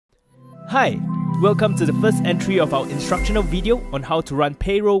Hi, welcome to the first entry of our instructional video on how to run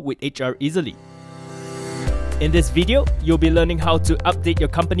payroll with HReasily. In this video, you'll be learning how to update your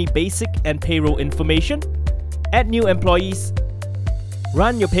company basic and payroll information, add new employees,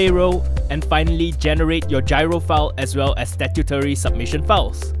 run your payroll, and finally generate your Giro file as well as statutory submission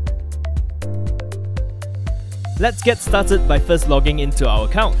files. Let's get started by first logging into our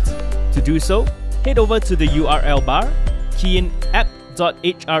account. To do so, head over to the URL bar, key in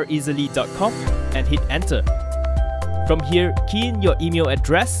app.hreasily.com and hit enter. From here, key in your email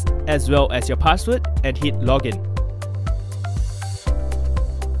address as well as your password and hit login.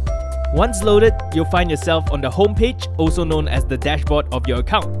 Once loaded, you'll find yourself on the home page, also known as the dashboard of your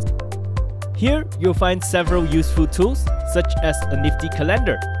account. Here, you'll find several useful tools such as a nifty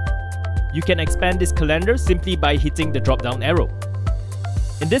calendar. You can expand this calendar simply by hitting the drop-down arrow.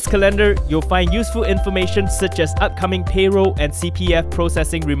 In this calendar, you'll find useful information such as upcoming payroll and CPF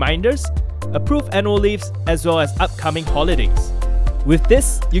processing reminders, approved annual leaves, as well as upcoming holidays. With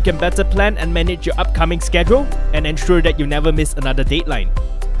this, you can better plan and manage your upcoming schedule and ensure that you never miss another deadline.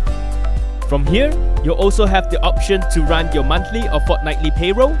 From here, you'll also have the option to run your monthly or fortnightly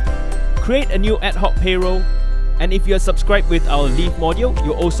payroll, create a new ad hoc payroll, and if you're subscribed with our leave module,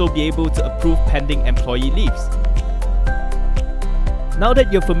 you'll also be able to approve pending employee leaves. Now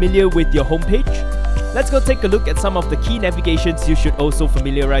that you're familiar with your homepage, let's go take a look at some of the key navigations you should also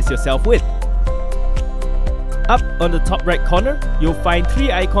familiarize yourself with. Up on the top right corner, you'll find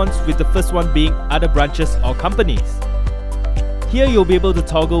 3 icons, with the first one being Other Branches or Companies. Here you'll be able to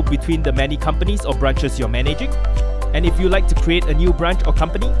toggle between the many companies or branches you're managing, and if you like to create a new branch or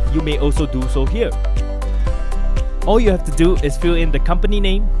company, you may also do so here. All you have to do is fill in the company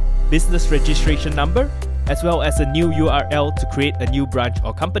name, business registration number, as well as a new URL to create a new branch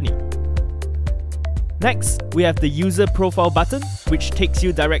or company. Next, we have the user profile button, which takes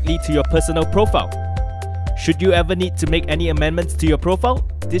you directly to your personal profile. Should you ever need to make any amendments to your profile,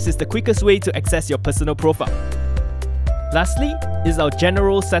 this is the quickest way to access your personal profile. Lastly is our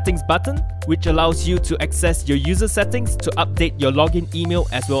general settings button, which allows you to access your user settings to update your login email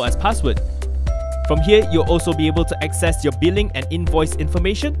as well as password. From here, you'll also be able to access your billing and invoice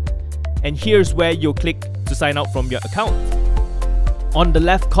information, and here's where you'll click to sign out from your account. On the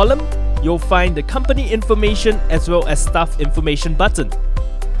left column, you'll find the company information as well as staff information button.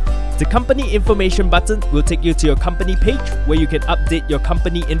 The company information button will take you to your company page where you can update your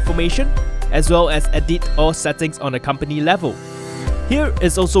company information as well as edit all settings on a company level. Here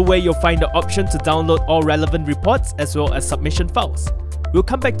is also where you'll find the option to download all relevant reports as well as submission files. We'll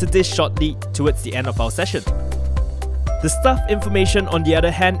come back to this shortly towards the end of our session. The staff information, on the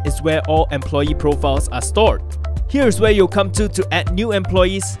other hand, is where all employee profiles are stored. Here's where you'll come to add new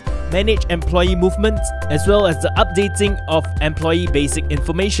employees, manage employee movements, as well as the updating of employee basic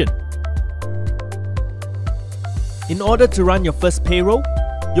information. In order to run your first payroll,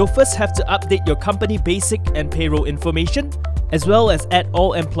 you'll first have to update your company basic and payroll information, as well as add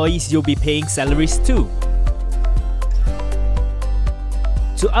all employees you'll be paying salaries to.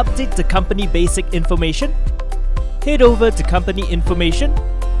 To update the company basic information, head over to Company Information,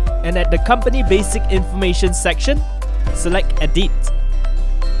 and at the Company Basic Information section, select Edit.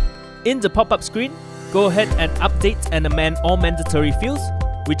 In the pop-up screen, go ahead and update and amend all mandatory fields,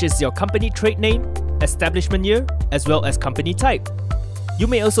 which is your company trade name, establishment year, as well as company type. You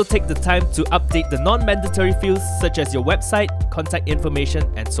may also take the time to update the non-mandatory fields such as your website, contact information,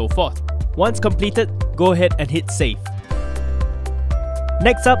 and so forth. Once completed, go ahead and hit Save.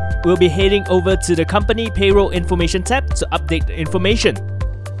 Next up, we'll be heading over to the Company Payroll Information tab to update the information.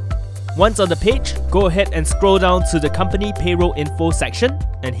 Once on the page, go ahead and scroll down to the Company Payroll Info section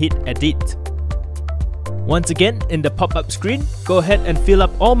and hit Edit. Once again, in the pop-up screen, go ahead and fill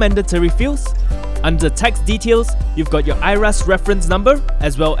up all mandatory fields. Under Tax Details, you've got your IRAS reference number,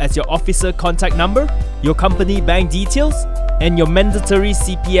 as well as your officer contact number, your company bank details, and your mandatory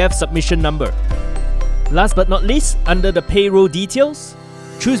CPF submission number. Last but not least, under the Payroll Details,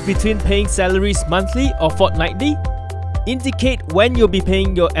 choose between paying salaries monthly or fortnightly, indicate when you'll be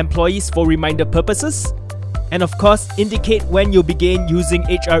paying your employees for reminder purposes, and of course, indicate when you'll begin using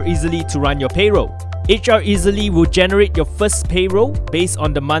HReasily to run your payroll. HReasily will generate your first payroll based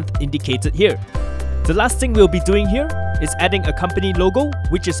on the month indicated here. The last thing we'll be doing here is adding a company logo,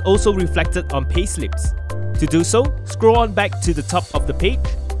 which is also reflected on payslips. To do so, scroll on back to the top of the page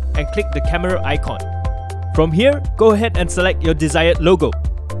and click the camera icon. From here, go ahead and select your desired logo.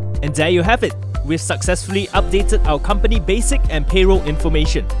 And there you have it, we've successfully updated our company basic and payroll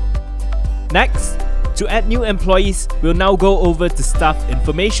information. Next, to add new employees, we'll now go over to staff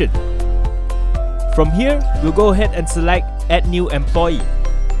information. From here, we'll go ahead and select Add New Employee.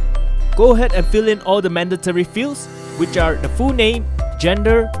 go ahead and fill in all the mandatory fields, which are the full name,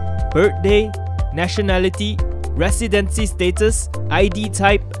 gender, birthday, nationality, residency status, ID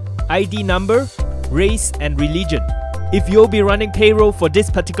type, ID number, race, and religion. If you'll be running payroll for this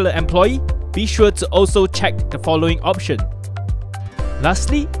particular employee, be sure to also check the following option.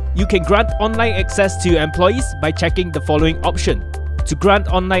 Lastly, you can grant online access to your employees by checking the following option. To grant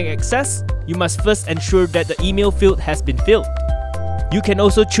online access, you must first ensure that the email field has been filled. You can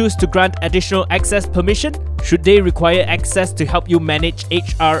also choose to grant additional access permission should they require access to help you manage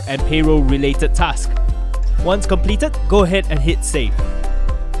HR and payroll related tasks. Once completed, go ahead and hit save.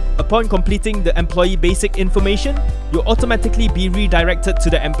 Upon completing the employee basic information, you'll automatically be redirected to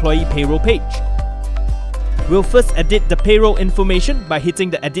the employee payroll page. We'll first edit the payroll information by hitting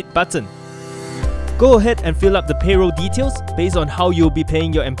the edit button. Go ahead and fill up the payroll details based on how you'll be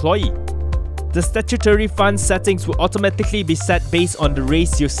paying your employee. The statutory fund settings will automatically be set based on the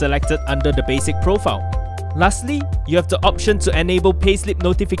race you selected under the basic profile. Lastly, you have the option to enable payslip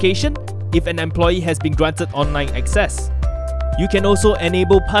notification if an employee has been granted online access. You can also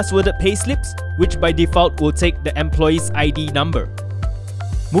enable passworded payslips, which by default will take the employee's ID number.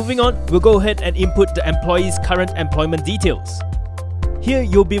 Moving on, we'll go ahead and input the employee's current employment details. Here,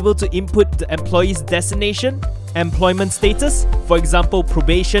 you'll be able to input the employee's destination, employment status, for example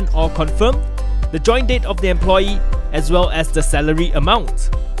probation or confirmed, the join date of the employee, as well as the salary amount.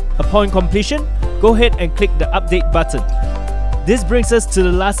 Upon completion, go ahead and click the update button. This brings us to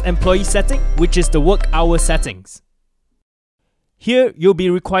the last employee setting, which is the work hour settings. Here, you'll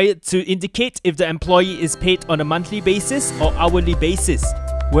be required to indicate if the employee is paid on a monthly basis or hourly basis,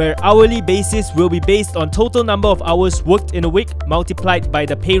 where hourly basis will be based on total number of hours worked in a week multiplied by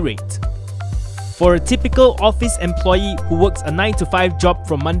the pay rate. For a typical office employee who works a 9 to 5 job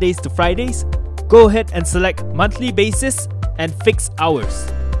from Mondays to Fridays, go ahead and select monthly basis and fixed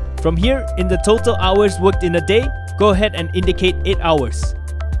hours. From here, in the total hours worked in a day, go ahead and indicate 8 hours.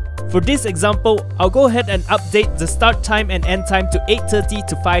 For this example, I'll go ahead and update the start time and end time to 8:30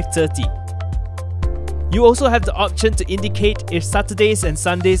 to 5:30. You also have the option to indicate if Saturdays and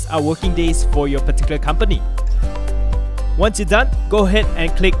Sundays are working days for your particular company. Once you're done, go ahead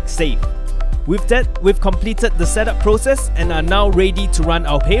and click Save. With that, we've completed the setup process and are now ready to run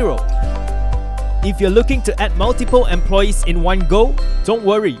our payroll. If you're looking to add multiple employees in one go, don't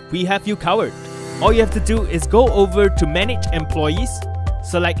worry, we have you covered. All you have to do is go over to Manage Employees,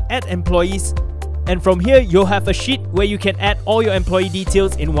 select Add Employees, and from here you'll have a sheet where you can add all your employee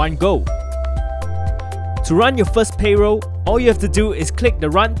details in one go. To run your first payroll, all you have to do is click the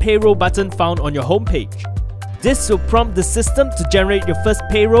Run Payroll button found on your homepage. This will prompt the system to generate your first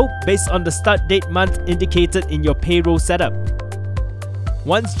payroll based on the start date month indicated in your payroll setup.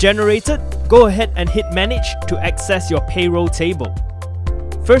 Once generated, go ahead and hit Manage to access your payroll table.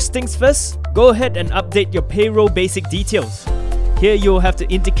 First things first, go ahead and update your payroll basic details. Here you'll have to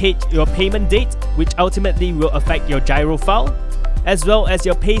indicate your payment date, which ultimately will affect your Giro file, as well as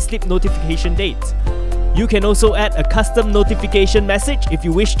your payslip notification date. You can also add a custom notification message if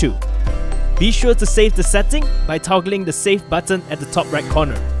you wish to. Be sure to save the setting by toggling the Save button at the top right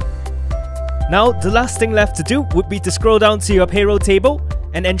corner. Now, the last thing left to do would be to scroll down to your payroll table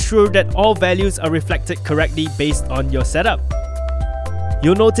and ensure that all values are reflected correctly based on your setup.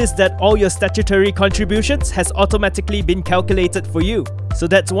 You'll notice that all your statutory contributions has automatically been calculated for you, so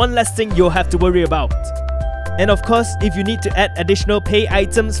that's one less thing you'll have to worry about. And of course, if you need to add additional pay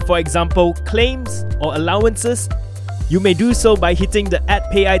items, for example claims or allowances, you may do so by hitting the Add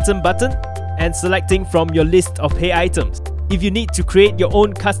Pay Item button and selecting from your list of pay items. If you need to create your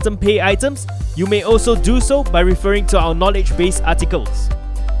own custom pay items, you may also do so by referring to our knowledge base articles.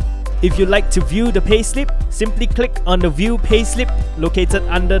 If you'd like to view the payslip, simply click on the View Payslip located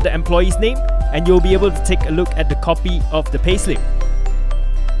under the employee's name and you'll be able to take a look at the copy of the payslip.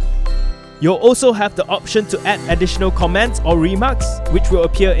 You'll also have the option to add additional comments or remarks which will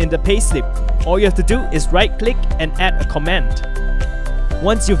appear in the payslip. All you have to do is right-click and add a comment.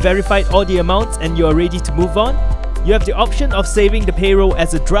 Once you've verified all the amounts and you are ready to move on, you have the option of saving the payroll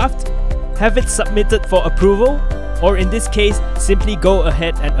as a draft, have it submitted for approval, or in this case, simply go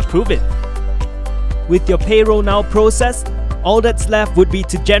ahead and approve it. With your payroll now processed, all that's left would be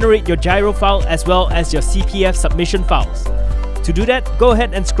to generate your Giro file as well as your CPF submission files. To do that, go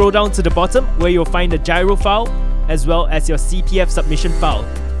ahead and scroll down to the bottom where you'll find the Giro file as well as your CPF submission file.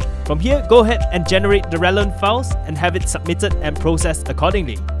 From here, go ahead and generate the relevant files and have it submitted and processed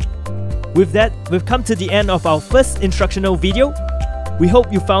accordingly. With that, we've come to the end of our first instructional video. We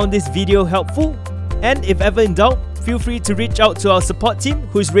hope you found this video helpful, and if ever in doubt, feel free to reach out to our support team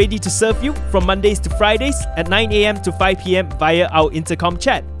who is ready to serve you from Mondays to Fridays at 9 AM to 5 PM via our intercom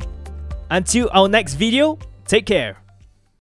chat. Until our next video, take care.